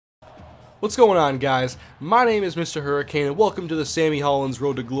What's going on, guys? My name is Mr. Hurricane, and welcome to the Sammy Hollins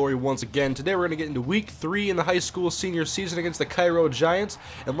Road to Glory once again. Today we're going to get into Week 3 in the high school senior season against the Cairo Giants,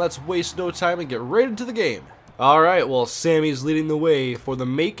 and let's waste no time and get right into the game. Alright, well, Sammy's leading the way for the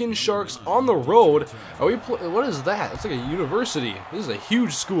Macon Sharks on the road. What is that? It's like a university. This is a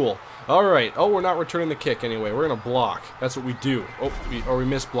huge school. Alright, we're not returning the kick anyway. We're going to block. That's what we do. We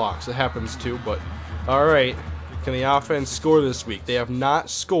miss blocks. It happens too, but alright. Can the offense score this week? They have not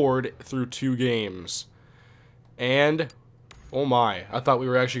scored through 2 games. And, oh my, I thought we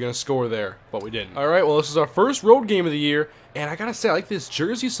were actually going to score there, but we didn't. Alright, well, this is our first road game of the year, and I gotta say, I like this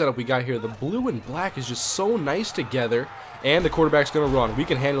jersey setup we got here. The blue and black is just so nice together, and the quarterback's going to run. We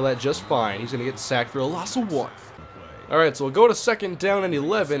can handle that just fine. He's going to get sacked for a loss of 1. Alright, so we'll go to 2nd down and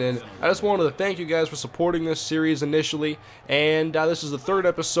 11, and I just wanted to thank you guys for supporting this series initially, and this is the 3rd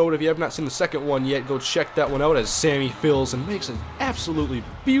episode. If you have not seen the 2nd one yet, go check that one out as Sammy fills and makes an absolutely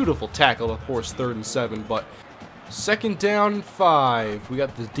beautiful tackle, of course, 3rd and 7, but 2nd down and 5. We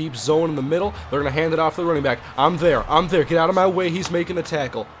got the deep zone in the middle. They're going to hand it off to the running back. I'm there. Get out of my way. He's making the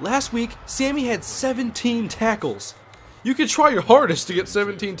tackle. Last week, Sammy had 17 tackles. You can try your hardest to get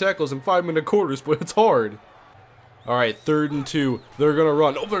 17 tackles in 5-minute quarters, but it's hard. Alright, 3rd and 2. They're going to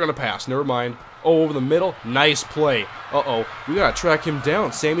run. Oh, they're going to pass. Never mind. Oh, over the middle. Nice play. Uh-oh. We got to track him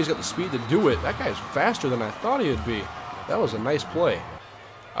down. Sammy's got the speed to do it. That guy's faster than I thought he would be. That was a nice play.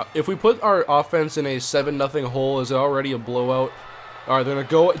 If we put our offense in a 7-0 hole, is it already a blowout? Alright, they're going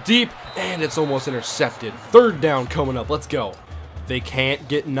to go deep, and it's almost intercepted. 3rd down coming up. Let's go. They can't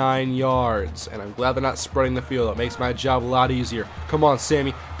get 9 yards, and I'm glad they're not spreading the field. That makes my job a lot easier. Come on,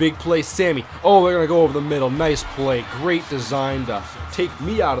 Sammy. Big play, Sammy. Oh, they're going to go over the middle. Nice play. Great design to take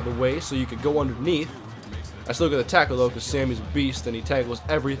me out of the way so you could go underneath. I still get the tackle, though, because Sammy's a beast, and he tackles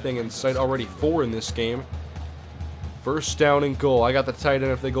everything in sight. Already 4 in this game. 1st down and goal. I got the tight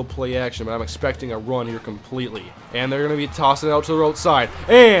end if they go play action, but I'm expecting a run here completely. And they're going to be tossing it out to the outside.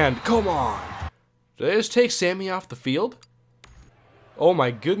 And, come on. Did they just take Sammy off the field? Oh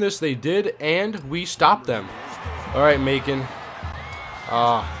my goodness, they did, and we stopped them. Alright, Macon.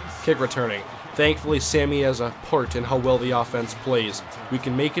 Kick returning. Thankfully, Sammy has a part in how well the offense plays. We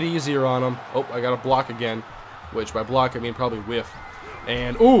can make it easier on them. Oh, I got a block again. Which, by block, I mean probably whiff.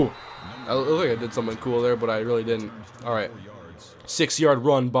 And, ooh! I look like I did something cool there, but I really didn't. Alright. 6-yard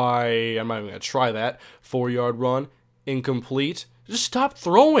run by, I'm not even going to try that. 4-yard run. Incomplete. Just stop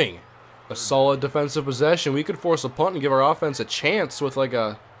throwing! A solid defensive possession. We could force a punt and give our offense a chance with like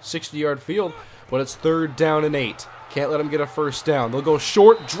a 60-yard field, but it's 3rd down and 8. Can't let them get a 1st down. They'll go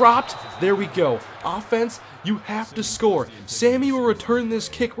short, dropped. There we go. Offense, you have to score. Sammy will return this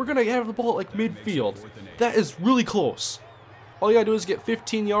kick. We're going to have the ball at like midfield. That is really close. All you got to do is get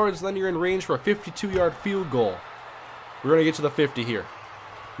 15 yards, then you're in range for a 52-yard field goal. We're going to get to the 50 here.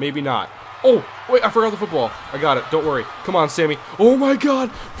 Maybe not. Oh, wait, I forgot the football. I got it. Don't worry. Come on, Sammy. Oh, my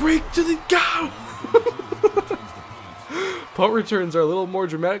God. Break to the go. Punt returns are a little more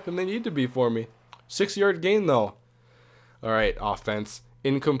dramatic than they need to be for me. 6-yard gain, though. All right, offense.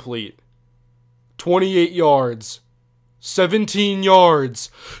 Incomplete. 28 yards. 17 yards.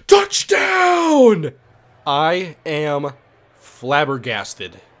 Touchdown! I am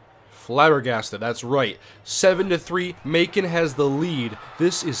flabbergasted. Flabbergasted, that's right. 7-3, Macon has the lead.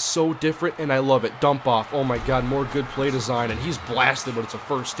 This is so different, and I love it. Dump off. Oh my God, more good play design, and he's blasted, but it's a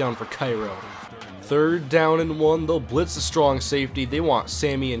 1st down for Cairo. 3rd down and 1. They'll blitz the strong safety. They want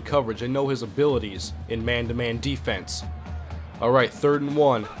Sammy in coverage. They know his abilities in man-to-man defense. All right, 3rd and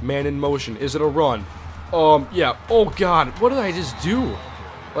 1. Man in motion. Is it a run? Yeah. Oh God, what did I just do?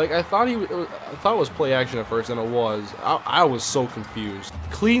 Like, I thought it was play action at first, and it was. I was so confused.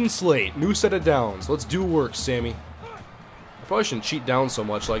 Clean slate, new set of downs. Let's do work, Sammy. I probably shouldn't cheat down so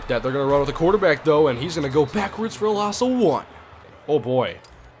much like that. They're going to run with the quarterback, though, and he's going to go backwards for a loss of 1. Oh, boy.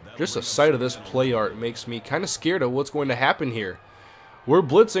 Just the sight of this play art makes me kind of scared of what's going to happen here. We're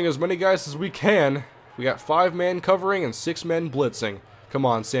blitzing as many guys as we can. We got 5-man covering and 6 men blitzing. Come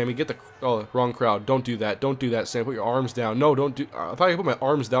on, Sammy, get the... Oh, wrong crowd. Don't do that. Don't do that, Sam. Put your arms down. No, don't do... I thought I could put my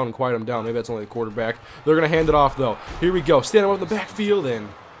arms down and quiet them down. Maybe that's only the quarterback. They're going to hand it off, though. Here we go. Stand up in the backfield, and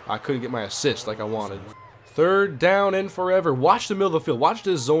I couldn't get my assist like I wanted. 3rd down and forever. Watch the middle of the field. Watch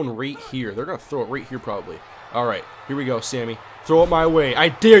this zone right here. They're going to throw it right here, probably. All right, here we go, Sammy. Throw it my way. I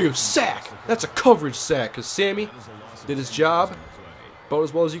dare you. Sack! That's a coverage sack, because Sammy did his job about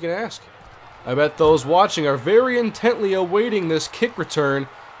as well as you can ask. I bet those watching are very intently awaiting this kick return.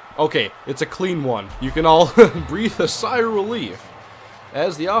 Okay, it's a clean one. You can all breathe a sigh of relief.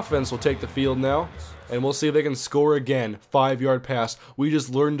 As the offense will take the field now. and we'll see if they can score again. 5-yard pass. We just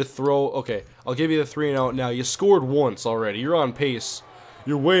learned to throw. Okay, I'll give you the 3 and out now. You scored once already. You're on pace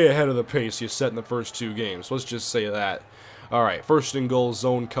You're way ahead of the pace you set in the first 2 games. Let's just say that. Alright, first and goal,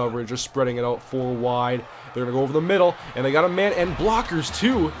 zone coverage. They're spreading it out 4 wide. They're going to go over the middle, and they got a man and blockers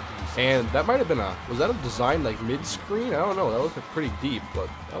too. And that might have been was that a design like mid-screen? I don't know. That looked pretty deep, but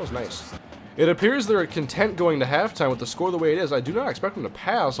that was nice. It appears they're content going to halftime with the score the way it is. I do not expect them to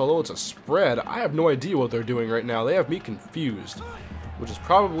pass, although it's a spread. I have no idea what they're doing right now. They have me confused, which is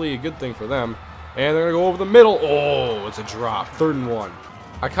probably a good thing for them. And they're going to go over the middle. Oh, it's a drop. 3rd and 1.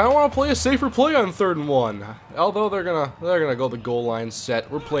 I kind of want to play a safer play on 3rd and 1. Although they're gonna go the goal line set.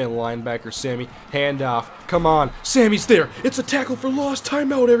 We're playing linebacker Sammy. Hand off. Come on. Sammy's there. It's a tackle for loss.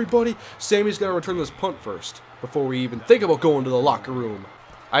 Timeout, everybody. Sammy's got to return this punt first before we even think about going to the locker room.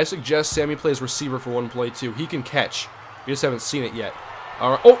 I suggest Sammy plays receiver for 1 play too. He can catch. We just haven't seen it yet.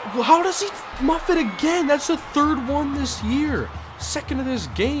 All right. Oh, how does he muff it again? That's the 3rd one this year. 2nd of this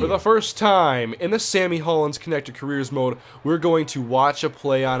game. For the first time in the Sammy Hollins Connected Careers mode, we're going to watch a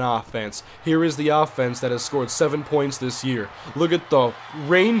play on offense. Here is the offense that has scored 7 points this year. Look at the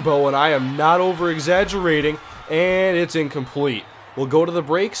rainbow, and I am not over-exaggerating, and it's incomplete. We'll go to the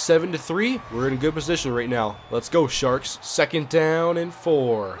break, 7-3. We're in good position right now. Let's go, Sharks. 2nd down and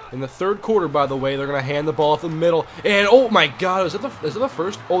 4. In the 3rd quarter, by the way, they're going to hand the ball off the middle. And, oh my God, is it the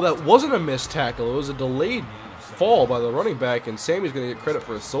first? Oh, that wasn't a missed tackle. It was a delayed fall by the running back, and Sammy's going to get credit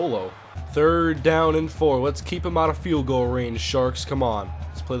for a solo. 3rd down and 4. Let's keep him out of field goal range, Sharks. Come on.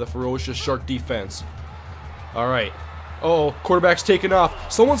 Let's play the ferocious Shark defense. All right. Uh-oh, quarterback's taking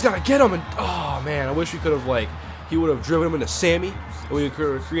off. Someone's got to get him. And oh, man, I wish we could have, he would have driven him into Sammy, and we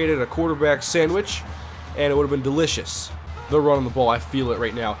could have created a quarterback sandwich, and it would have been delicious. They're running the ball. I feel it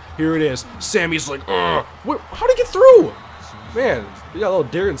right now. Here it is. Sammy's like, ugh. How'd he get through? Man, he got a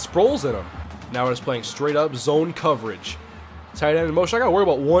little Darren Sproles in him. Now we're just playing straight up zone coverage. Tight end in motion. I gotta worry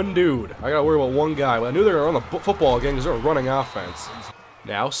about one dude. I gotta worry about one guy. But I knew they were gonna run the football again because they're a running offense.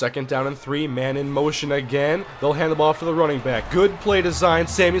 Now 2nd down and 3. Man in motion again. They'll hand the ball off to the running back. Good play design.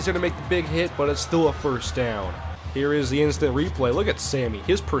 Sammy's gonna make the big hit, but it's still a 1st down. Here is the instant replay. Look at Sammy.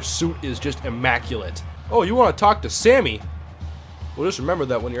 His pursuit is just immaculate. Oh, you want to talk to Sammy? Well, just remember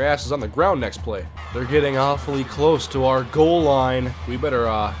that when your ass is on the ground next play. They're getting awfully close to our goal line. We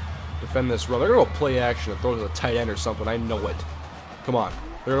better defend this run. They're going to go play action and throw to the tight end or something. I know it. Come on.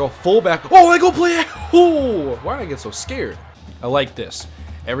 They're going to go fullback. Oh, they go play action. Oh, why did I get so scared? I like this.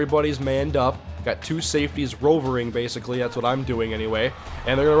 Everybody's manned up. Got 2 safeties rovering, basically. That's what I'm doing anyway.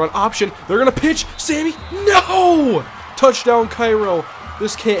 And they're going to run option. They're going to pitch. Sammy. No! Touchdown, Cairo.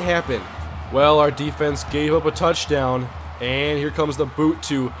 This can't happen. Well, our defense gave up a touchdown. And here comes the boot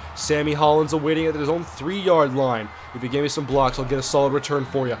to Sammy Hollins, awaiting at his own 3-yard line. If you give me some blocks, I'll get a solid return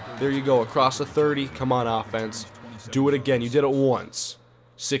for you. There you go, across the 30. Come on, offense. Do it again. You did it once.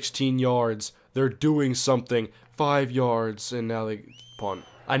 16 yards. They're doing something. 5 yards, and now they punt.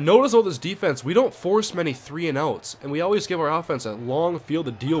 I notice with this defense, we don't force many 3-and-outs, and we always give our offense a long field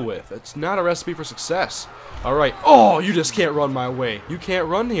to deal with. It's not a recipe for success. All right. Oh, you just can't run my way. You can't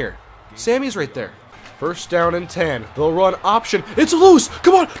run here. Sammy's right there. 1st down and 10. They'll run option. It's loose.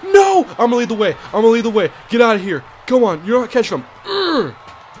 Come on. No. I'm going to lead the way. I'm going to lead the way. Get out of here. Come on. You're not catching them.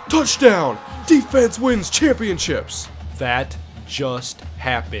 Touchdown. Defense wins championships. That just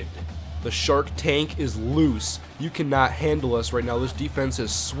happened. The Shark tank is loose. You cannot handle us right now. This defense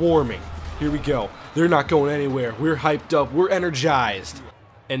is swarming. Here we go. They're not going anywhere. We're hyped up. We're energized.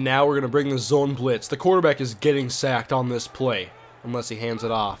 And now we're going to bring the zone blitz. The quarterback is getting sacked on this play. Unless he hands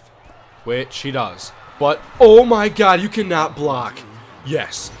it off. Which he does. But, oh my God, you cannot block.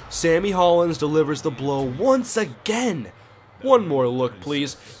 Yes, Sammy Hollins delivers the blow once again. One more look,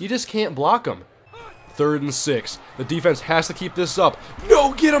 please. You just can't block him. 3rd and 6. The defense has to keep this up.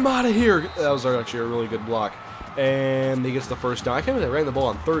 No, get him out of here. That was actually a really good block. And he gets the 1st down. I can't believe they ran the ball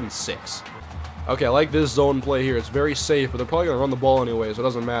on 3rd and 6. Okay, I like this zone play here. It's very safe, but they're probably going to run the ball anyway, so it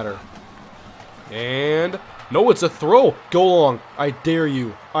doesn't matter. And no, it's a throw. Go long. I dare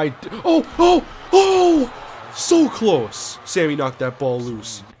you. Oh! So close. Sammy knocked that ball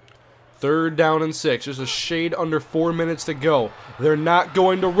loose. 3rd down and 6. Just a shade under 4 minutes to go. They're not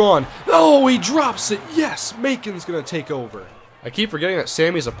going to run. Oh, he drops it. Yes, Macon's going to take over. I keep forgetting that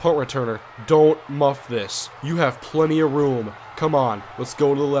Sammy's a punt returner. Don't muff this. You have plenty of room. Come on. Let's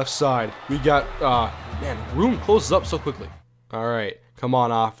go to the left side. We got, man, room closes up so quickly. All right. Come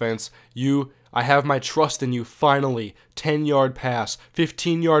on, offense. I have my trust in you, finally. 10-yard pass,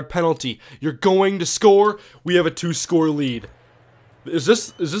 15-yard penalty. You're going to score. We have a 2-score lead. Is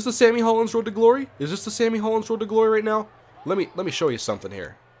this the Sammy Hollins road to glory? Is this the Sammy Hollins road to glory right now? Let me show you something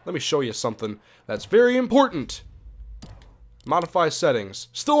here. Let me show you something that's very important. Modify settings.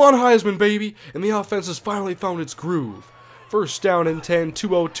 Still on Heisman, baby, and the offense has finally found its groove. First down and 10,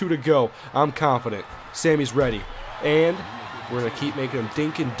 2:02 to go. I'm confident. Sammy's ready. And we're going to keep making him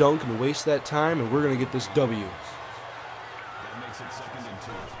dink and dunk and waste that time, and we're going to get this W.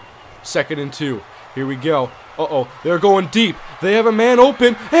 Second and 2. Here we go. Uh-oh, they're going deep. They have a man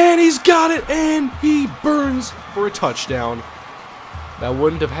open, and he's got it, and he burns for a touchdown. That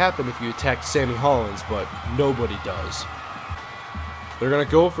wouldn't have happened if you attacked Sammy Hollins, but nobody does. They're going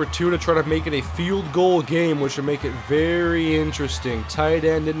to go for 2 to try to make it a field goal game, which would make it very interesting. Tight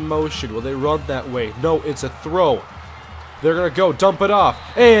end in motion. Will they run that way? No, it's a throw. They're going to go, dump it off,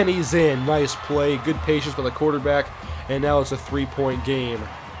 and he's in. Nice play, good patience by the quarterback, and now it's a 3-point game.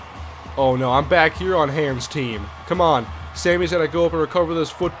 Oh no, I'm back here on Ham's team. Come on, Sammy's got to go up and recover this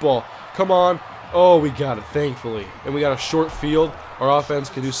football. Come on. Oh, we got it, thankfully. And we got a short field. Our offense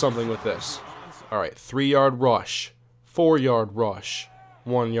can do something with this. All right, 3-yard rush, 4-yard rush,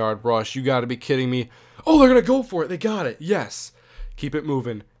 1-yard rush. You got to be kidding me. Oh, they're going to go for it. They got it. Yes. Keep it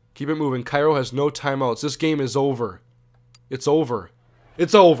moving. Keep it moving. Cairo has no timeouts. This game is over. It's over.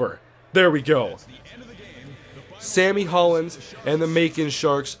 It's over. There we go. Sammy Hollins and the Macon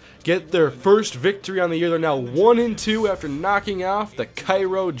Sharks get their first victory on the year. They're now 1-2 after knocking off the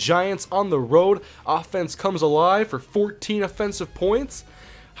Cairo Giants on the road. Offense comes alive for 14 offensive points.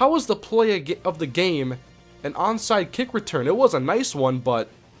 How was the play of the game an onside kick return? It was a nice one, but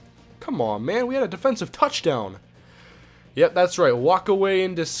come on, man. We had a defensive touchdown. Yep, that's right. Walk away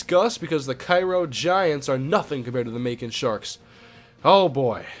in disgust because the Cairo Giants are nothing compared to the Macon Sharks. Oh,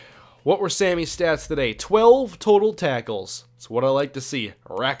 boy. What were Sammy's stats today? 12 total tackles. That's what I like to see.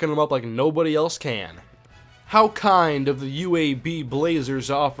 Racking them up like nobody else can. How kind of the UAB Blazers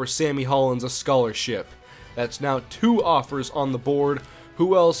to offer Sammy Hollins a scholarship. That's now 2 offers on the board.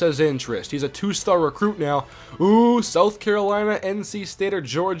 Who else has interest? He's a 2-star recruit now. Ooh, South Carolina, NC State, or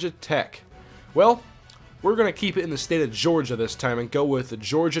Georgia Tech. Well, we're going to keep it in the state of Georgia this time and go with the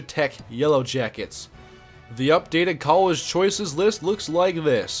Georgia Tech Yellow Jackets. The updated college choices list looks like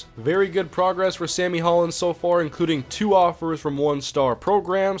this. Very good progress for Sammy Hollins so far, including 2 offers from 1-star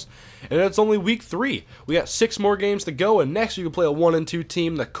programs. And it's only week 3. We got 6 more games to go, and next we can play a 1-2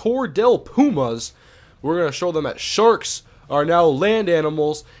 team, the Cordell Pumas. We're going to show them that Sharks are now land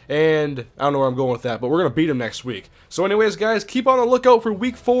animals, and I don't know where I'm going with that, but we're going to beat them next week. So anyways, guys, keep on the lookout for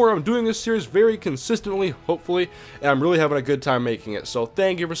week 4. I'm doing this series very consistently, hopefully, and I'm really having a good time making it. So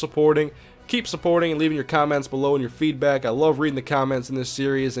thank you for supporting. Keep supporting and leaving your comments below and your feedback. I love reading the comments in this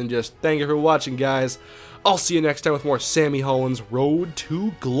series, and just thank you for watching, guys. I'll see you next time with more Sammy Hollins' Road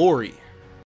to Glory.